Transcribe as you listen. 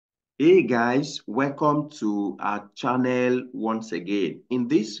Hey guys, welcome to our channel once again. In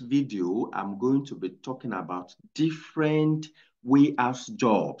this video, I'm going to be talking about different warehouse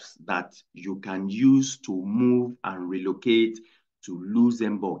jobs that you can use to move and relocate to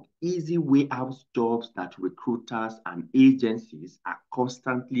Luxembourg. Easy warehouse jobs that recruiters and agencies are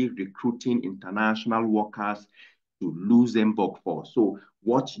constantly recruiting international workers to Luxembourg for. So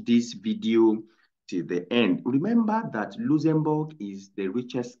watch this video till the end. Remember that Luxembourg is the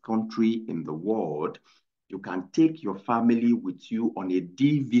richest country in the world. You can take your family with you on a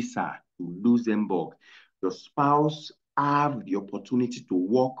D visa to Luxembourg. Your spouse have the opportunity to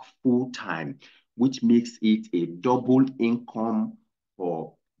work full-time, which makes it a double income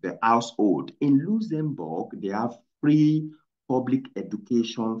for the household. In Luxembourg, they have free public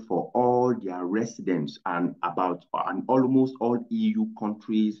education for all their residents, and almost all EU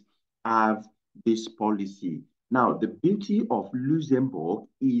countries have this policy. Now, the beauty of Luxembourg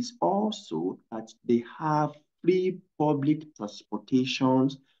is also that they have free public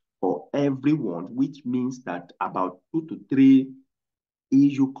transportations for everyone, which means that about 2 to 3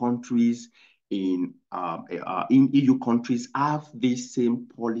 EU countries in EU countries have these same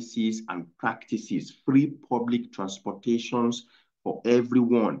policies and practices, free public transportations for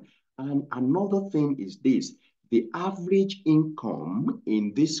everyone. And another thing is this: the average income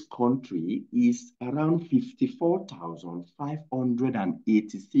in this country is around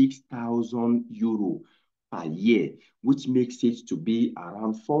 54,586,000 euro per year, which makes it to be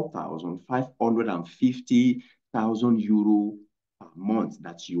around 4,550,000 euro per month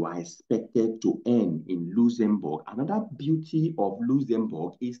that you are expected to earn in Luxembourg. Another beauty of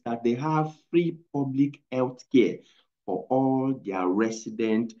Luxembourg is that they have free public health care for all their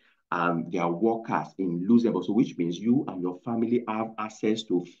residents and their workers in Luxembourg. So which means you and your family have access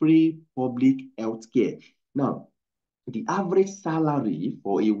to free public health care. Now, the average salary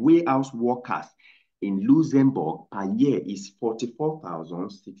for a warehouse worker in Luxembourg per year is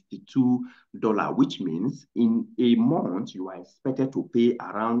 $44,062, which means in a month you are expected to pay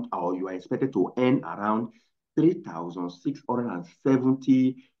around, or you are expected to earn around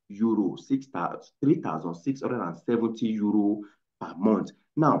 3,670 euro, 3,670 euro per month.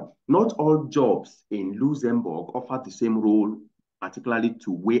 Now, not all jobs in Luxembourg offer the same role, particularly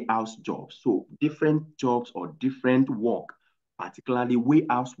to warehouse jobs. So different jobs or different work, particularly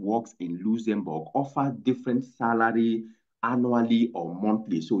warehouse works in Luxembourg, offer different salary annually or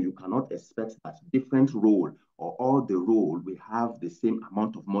monthly. So you cannot expect that different role or all the role will have the same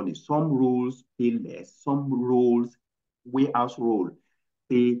amount of money. Some roles pay less, some roles, warehouse role,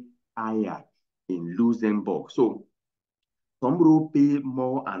 pay higher in Luxembourg. So some role pay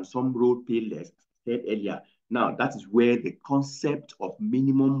more and some role pay less, as I said earlier. Now, that is where the concept of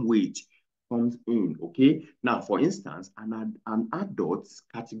minimum wage comes in, okay? Now, for instance, an adult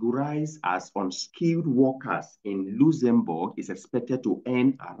categorized as unskilled workers in Luxembourg is expected to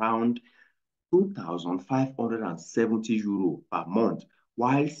earn around 2,570 euro per month,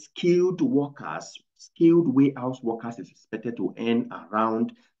 while skilled warehouse workers is expected to earn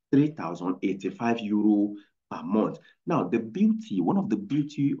around 3,085 euro per month. Now, one of the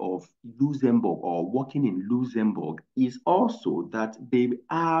beauty of Luxembourg or working in Luxembourg is also that they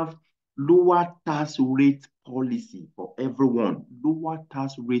have lower tax rate policy for everyone, lower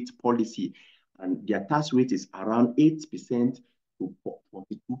tax rate policy. And their tax rate is around 8% to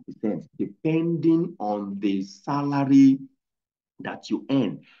 42%, depending on the salary that you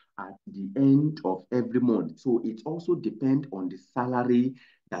earn at the end of every month. So it also depends on the salary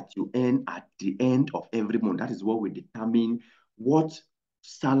that you earn at the end of every month. That is what will determine what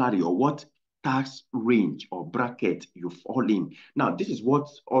salary or what tax range or bracket you fall in. Now, this is what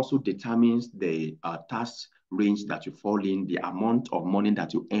also determines the tax range that you fall in, the amount of money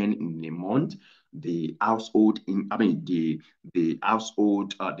that you earn in a month, the household the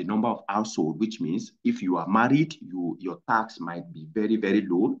number of household, which means if you are married, your tax might be very, very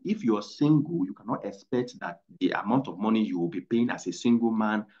low. If you're single, you cannot expect that the amount of money you will be paying as a single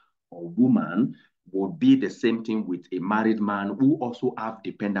man or woman would be the same thing with a married man who also have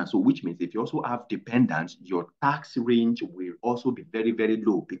dependents. So which means if you also have dependents, your tax range will also be very, very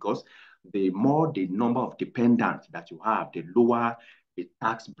low, because the more the number of dependents that you have, the lower the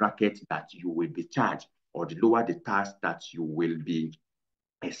tax bracket that you will be charged, or the lower the tax that you will be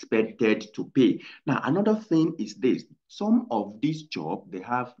expected to pay. Now, another thing is this: some of these jobs, they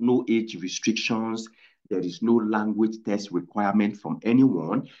have no age restrictions. There is no language test requirement from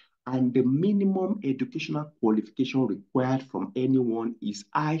anyone. And the minimum educational qualification required from anyone is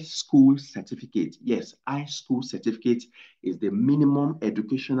high school certificate. Yes, high school certificate is the minimum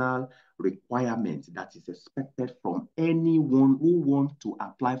educational requirement that is expected from anyone who wants to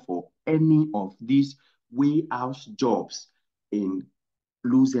apply for any of these warehouse jobs in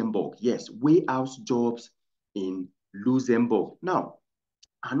Luxembourg. Yes, warehouse jobs in Luxembourg. Now,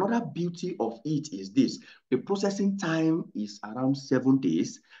 another beauty of it is this: the processing time is around 7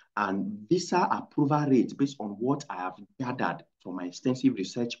 days, and visa approval rate, based on what I have gathered from my extensive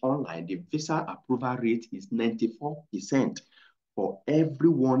research online, the visa approval rate is 94% for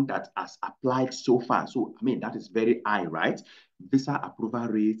everyone that has applied so far. So, I mean, that is very high, right? Visa approval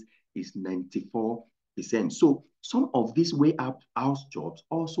rate is 94%. So, some of these warehouse jobs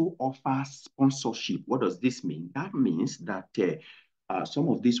also offer sponsorship. What does this mean? That means that some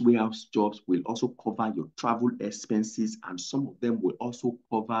of these warehouse jobs will also cover your travel expenses, and some of them will also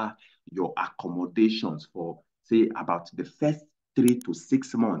cover your accommodations for, say, about the first 3 to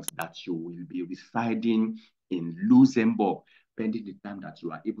 6 months that you will be residing in Luxembourg, pending the time that you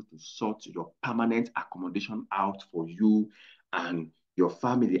are able to sort your permanent accommodation out for you and your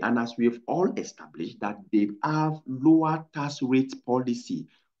family. And as we have all established that they have lower tax rate policy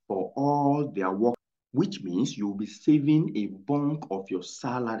for all their work, which means you'll be saving a bulk of your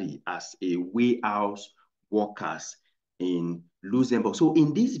salary as a warehouse workers in Luxembourg. So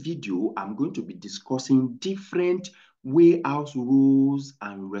in this video, I'm going to be discussing different warehouse roles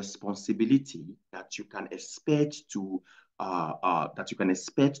and responsibility that you can expect to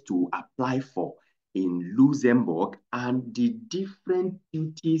apply for in Luxembourg, and the different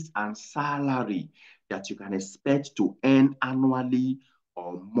duties and salary that you can expect to earn annually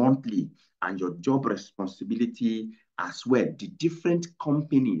or monthly, and your job responsibility as well. The different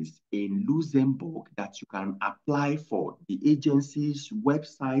companies in Luxembourg that you can apply for, the agencies,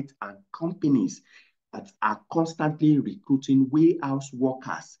 websites, and companies that are constantly recruiting warehouse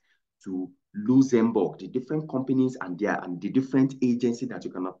workers to Luxembourg, the different companies and the different agencies that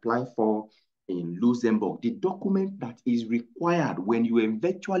you can apply for in Luxembourg, the document that is required when you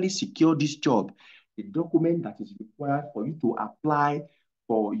eventually secure this job, the document that is required for you to apply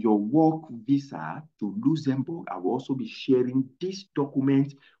for your work visa to Luxembourg. I will also be sharing this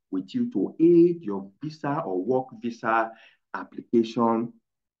document with you to aid your visa or work visa application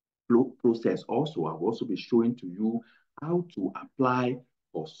process. Also, I will also be showing to you how to apply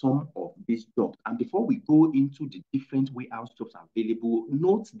for some of these jobs. And before we go into the different warehouse jobs available,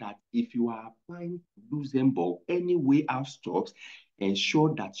 note that if you are applying to Luxembourg, any warehouse jobs,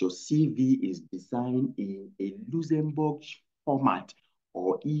 ensure that your CV is designed in a Luxembourg format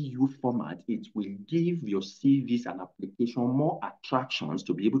or EU format. It will give your CVs and application more attractions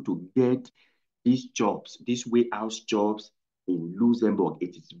to be able to get these jobs, these warehouse jobs in Luxembourg.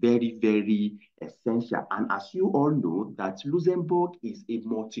 It is very, very essential. And as you all know, that Luxembourg is a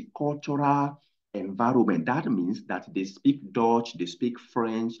multicultural environment. That means that they speak Dutch, they speak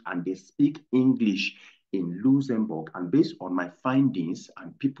French, and they speak English in Luxembourg. And based on my findings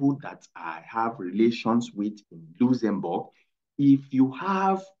and people that I have relations with in Luxembourg, if you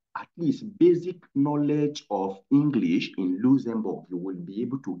have at least basic knowledge of English in Luxembourg, you will be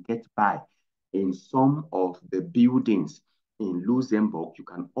able to get by in some of the buildings in Luxembourg. You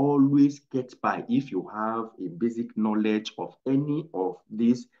can always get by if you have a basic knowledge of any of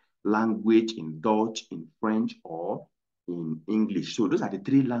these language in Dutch, in French, or in English. So those are the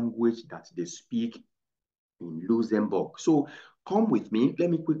three languages that they speak in Luxembourg. So come with me. Let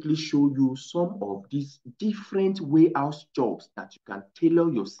me quickly show you some of these different warehouse jobs that you can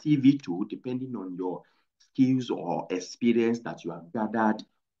tailor your CV to depending on your skills or experience that you have gathered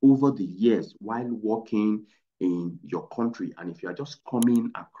over the years while working in your country. And if you are just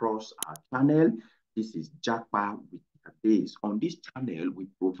coming across our channel, this is Japa with Days. On this channel, we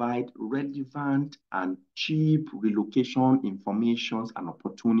provide relevant and cheap relocation information and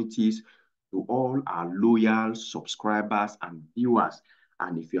opportunities to all our loyal subscribers and viewers.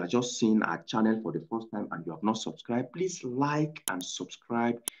 And if you are just seeing our channel for the first time and you have not subscribed, please like and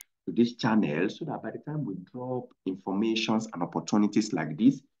subscribe to this channel so that by the time we drop informations and opportunities like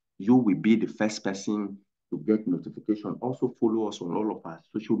this, you will be the first person to get notification. Also follow us on all of our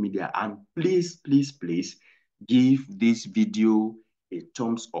social media, and please, please, please give this video a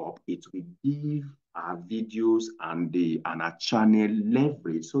thumbs up. It will give our videos and our channel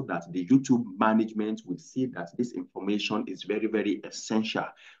leverage so that the YouTube management will see that this information is very, very essential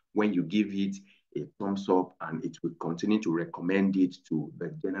when you give it a thumbs up, and it will continue to recommend it to the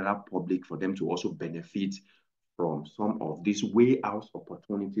general public for them to also benefit from some of these warehouse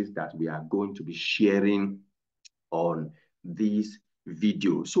opportunities that we are going to be sharing on this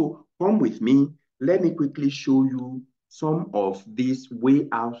video. So come with me. Let me quickly show you some of these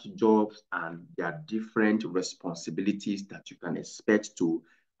warehouse jobs and their different responsibilities that you can expect to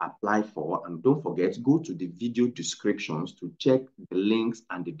apply for. And don't forget, go to the video descriptions to check the links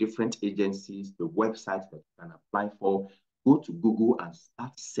and the different agencies, the websites that you can apply for. Go to Google and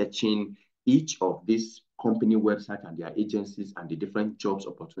start searching each of these company websites and their agencies and the different jobs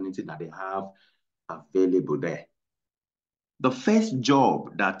opportunities that they have available there. The first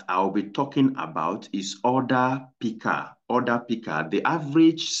job that I'll be talking about is order picker. Order picker. The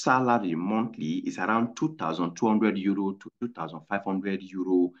average salary monthly is around 2,200 euro to 2,500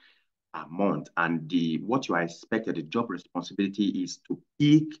 euro a month. And what you are expected, the job responsibility is to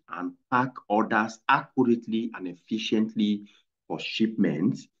pick and pack orders accurately and efficiently for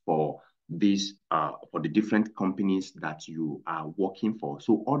shipments for the different companies that you are working for.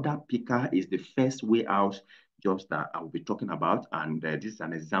 So order picker is the first warehouse jobs that I will be talking about. And this is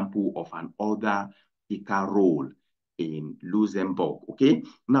an example of an order picker role in Luxembourg. Okay.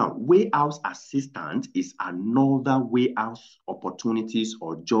 Now, warehouse assistant is another warehouse opportunities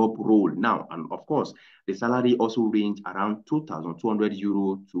or job role. Now, and of course, the salary also range around 2,200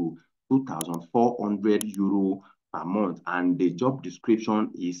 euro to 2,400 euro per month. And the job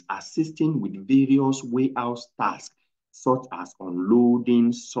description is assisting with various warehouse tasks, such as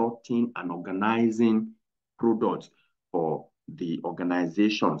unloading, sorting, and organizing products for the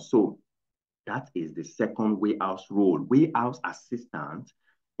organization. So that is the second warehouse role, warehouse assistant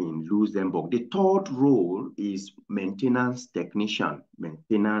in Luxembourg. The third role is maintenance technician,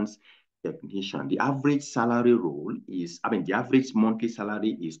 maintenance technician. The average salary role is, the average monthly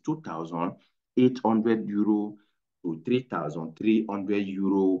salary is 2,800 euro to 3,300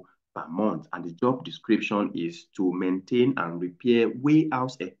 euro per month. And the job description is to maintain and repair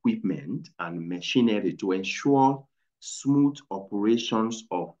warehouse equipment and machinery to ensure smooth operations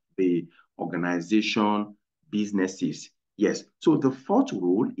of the organization businesses. Yes. So the fourth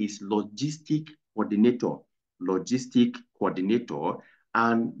role is logistic coordinator. Logistic coordinator.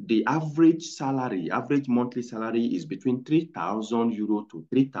 And the average salary, average monthly salary is between 3,000 euro to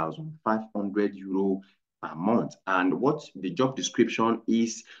 3,500 euro per month. And what the job description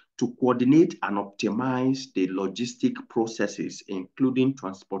is to coordinate and optimize the logistic processes, including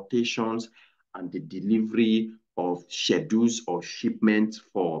transportations and the delivery of schedules or shipments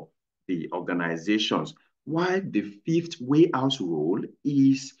for the organizations. While the fifth warehouse role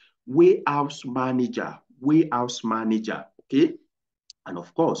is warehouse manager, okay? And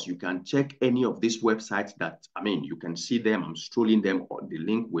of course, you can check any of these websites that, you can see them, I'm strolling them, or the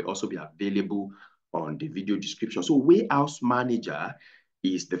link will also be available on the video description. So warehouse manager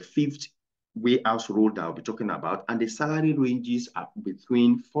is the fifth warehouse role that I'll be talking about, and the salary ranges are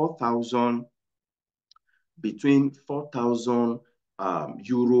between 4,000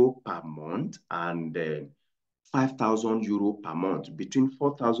 euro per month and 5,000 euro per month, between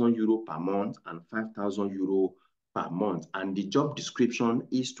 4,000 euro per month and 5,000 euro per month. And the job description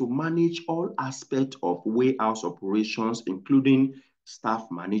is to manage all aspects of warehouse operations, including staff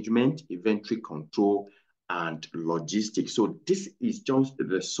management, inventory control, and logistics. So this is just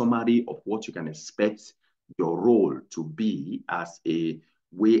the summary of what you can expect your role to be as a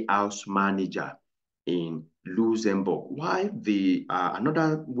warehouse manager in Luxembourg. While the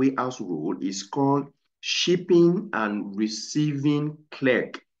another warehouse role is called shipping and receiving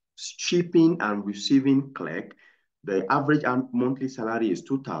clerk. Shipping and receiving clerk. The average monthly salary is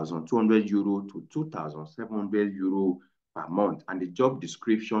 2,200 euro to 2,700 euro per month. And the job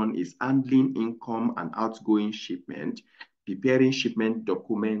description is handling income and outgoing shipment, preparing shipment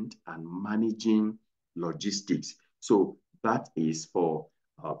document, and managing logistics. So that is for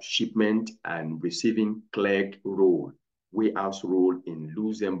shipment and receiving clerk role, warehouse role in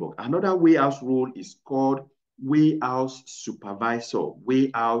Luxembourg. Another warehouse role is called warehouse supervisor.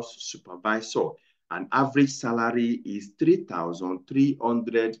 Warehouse supervisor. An average salary is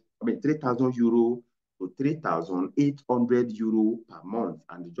 3,300 euro to 3,800 euro per month.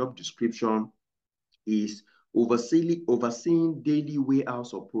 And the job description is overseeing daily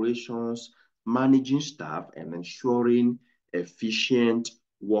warehouse operations, managing staff, and ensuring efficient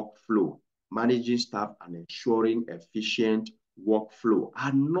workflow. Managing staff and ensuring efficient workflow.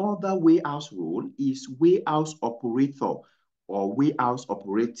 Another warehouse role is warehouse operator or warehouse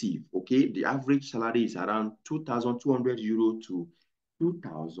operative. Okay, the average salary is around 2,200 euro to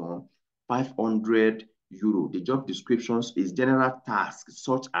 2,500 euro. The job descriptions is general tasks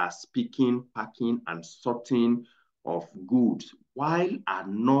such as picking, packing, and sorting of goods, while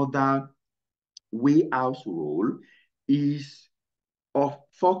another warehouse role is of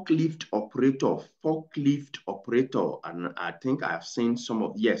forklift operator, and I think I've seen some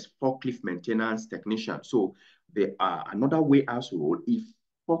of, yes, forklift maintenance technician. So there are another warehouse role if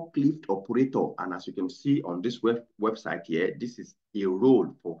forklift operator, and as you can see on this website here, this is a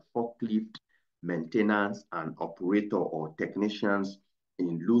role for forklift maintenance and operator or technicians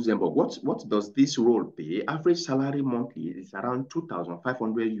in Luxembourg. What does this role pay? Average salary monthly is around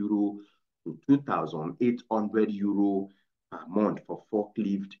 2,500 euro to 2,800 euro per month for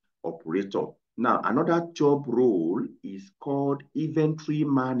forklift operator. Now, another job role is called inventory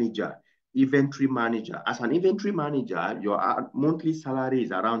manager. Inventory manager. As an inventory manager, your monthly salary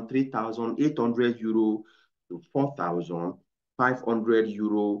is around 3,800 euro to 4,500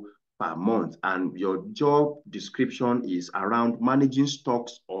 euro per month. And your job description is around managing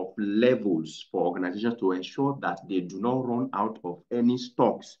stocks of levels for organizations to ensure that they do not run out of any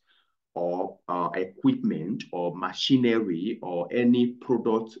stocks or equipment or machinery or any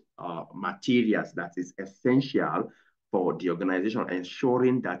product materials that is essential for the organization,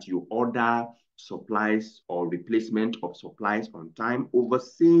 ensuring that you order supplies or replacement of supplies on time,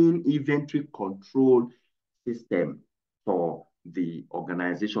 overseeing inventory control system for the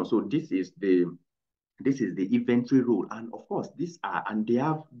organization. So this is the inventory role. And of course, they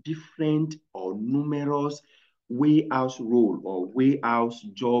have different or numerous warehouse role or warehouse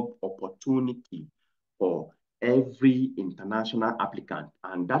job opportunity for every international applicant.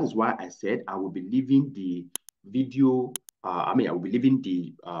 And that is why I said I will be leaving the video, I will be leaving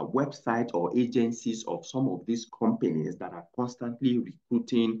the website or agencies of some of these companies that are constantly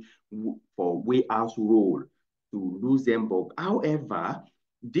recruiting for warehouse role to Luxembourg. However,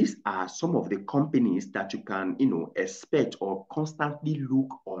 these are some of the companies that you can, expect or constantly look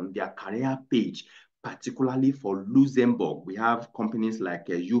on their career page, particularly for Luxembourg. We have companies like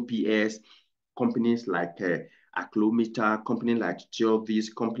UPS, companies like Acclometer, company like Jelvis,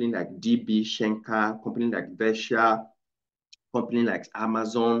 company like DB Schenker, company like Vesha, company like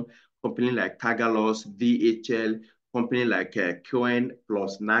Amazon, company like Tagalos, VHL, company like Cohen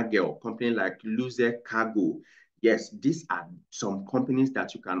plus Nagel, company like Luze Cargo. Yes, these are some companies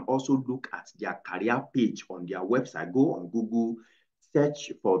that you can also look at their career page on their website. Go on Google,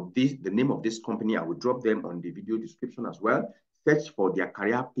 search for the name of this company. I will drop them on the video description as well. Search for their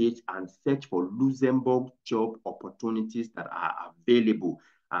career page and search for Luxembourg job opportunities that are available.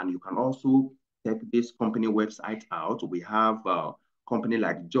 And you can also check this company website out. We have a company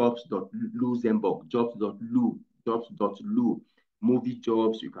like jobs.luxembourg, jobs.lu, movie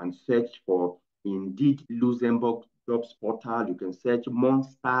jobs. You can search for Indeed Luxembourg jobs portal. You can search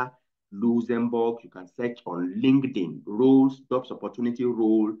Monster Luxembourg. You can search on LinkedIn roles, jobs opportunity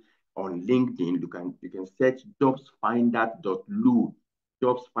role on LinkedIn. You can search jobsfinder.lu,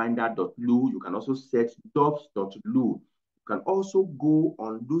 jobsfinder.lu. You can also search jobs.lu. You can also go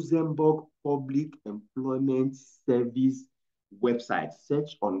on Luxembourg Public Employment Service website.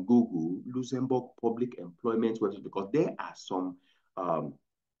 Search on Google Luxembourg Public Employment website because there are some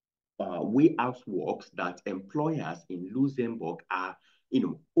warehouse works that employers in Luxembourg are,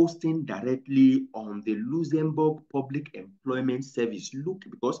 posting directly on the Luxembourg Public Employment Service. Look,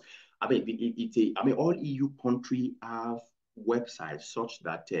 because all EU countries have websites such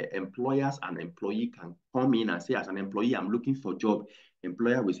that employers and employee can come in and say, as an employee, I'm looking for a job.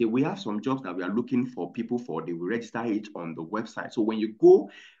 Employer will say, we have some jobs that we are looking for people for. They will register it on the website. So when you go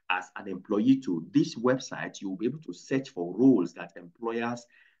as an employee to this website, you'll be able to search for roles that employers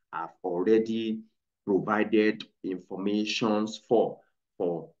have already provided information for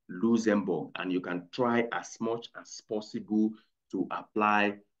Luxembourg, and you can try as much as possible to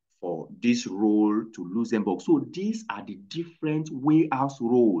apply for this role to Luxembourg. So these are the different warehouse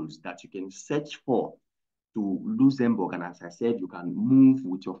roles that you can search for to Luxembourg. And as I said, you can move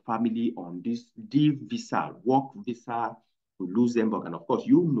with your family on this D visa, work visa to Luxembourg. And of course,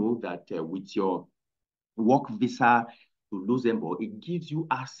 you know that with your work visa to Luxembourg, it gives you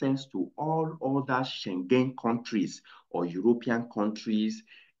access to all other Schengen countries or European countries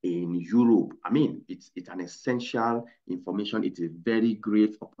in Europe. It's an essential information. It's a very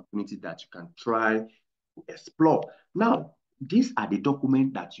great opportunity that you can try to explore. Now, these are the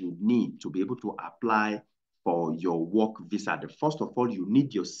documents that you need to be able to apply for your work visa. First of all, you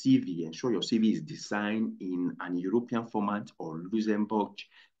need your CV. Ensure your CV is designed in an European format or Luxembourg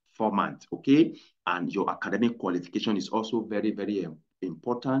format, okay? And your academic qualification is also very, very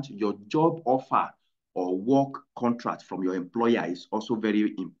important. Your job offer or work contract from your employer is also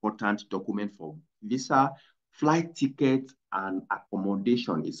very important document for visa. Flight ticket and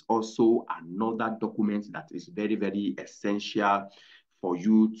accommodation is also another document that is very, very essential for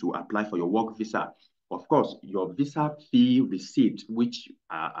you to apply for your work visa. Of course, your visa fee receipt, which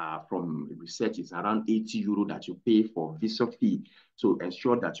from research is around 80 euro that you pay for visa fee. So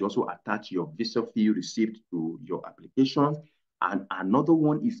ensure that you also attach your visa fee receipt to your application. And another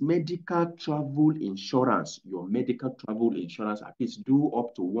one is medical travel insurance. Your medical travel insurance, at least do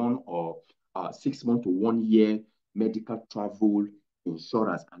up to 6 months to 1 year medical travel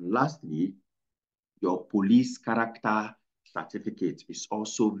insurance. And lastly, your police character certificate is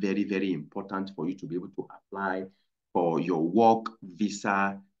also very, very important for you to be able to apply for your work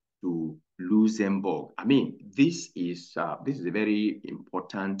visa to Luxembourg. I mean, this is a very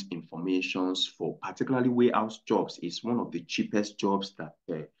important information for particularly warehouse jobs. It's one of the cheapest jobs that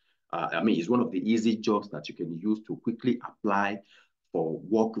it's one of the easy jobs that you can use to quickly apply for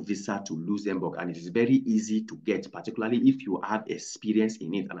work visa to Luxembourg, and it is very easy to get, particularly if you have experience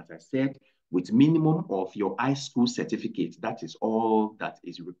in it. And as I said, with minimum of your high school certificate, that is all that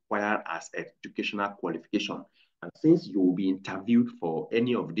is required as educational qualification. And since you will be interviewed for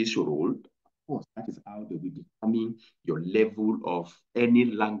any of this role, of course, that is how they will determine your level of any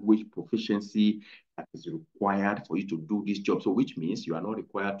language proficiency that is required for you to do this job. So which means you are not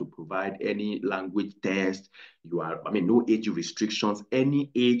required to provide any language test. No age restrictions,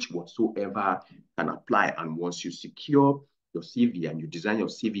 any age whatsoever can apply. And once you secure your CV and you design your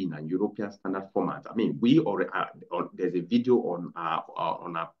CV in a European standard format. I mean, we already there's a video on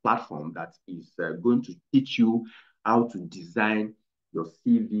our platform that is going to teach you how to design your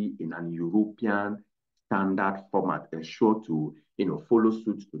CV in an European standard format. Ensure to follow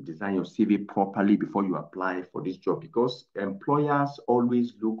suit to design your CV properly before you apply for this job, because employers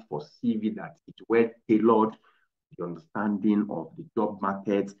always look for CV that is well tailored to the understanding of the job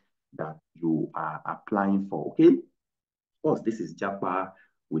market that you are applying for. Okay. Of course, this is Japa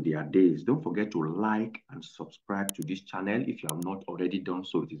with their days. Don't forget to like and subscribe to this channel if you have not already done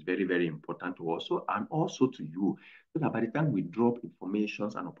so. It is very, very important to also, and also to you, so that by the time we drop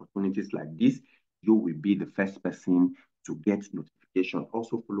informations and opportunities like this, you will be the first person to get notification.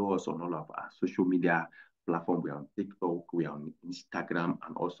 Also follow us on all of our social media platforms. We are on TikTok, we are on Instagram,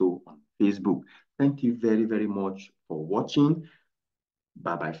 and also on Facebook. Thank you very, very much for watching.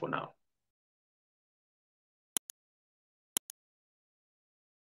 Bye-bye for now.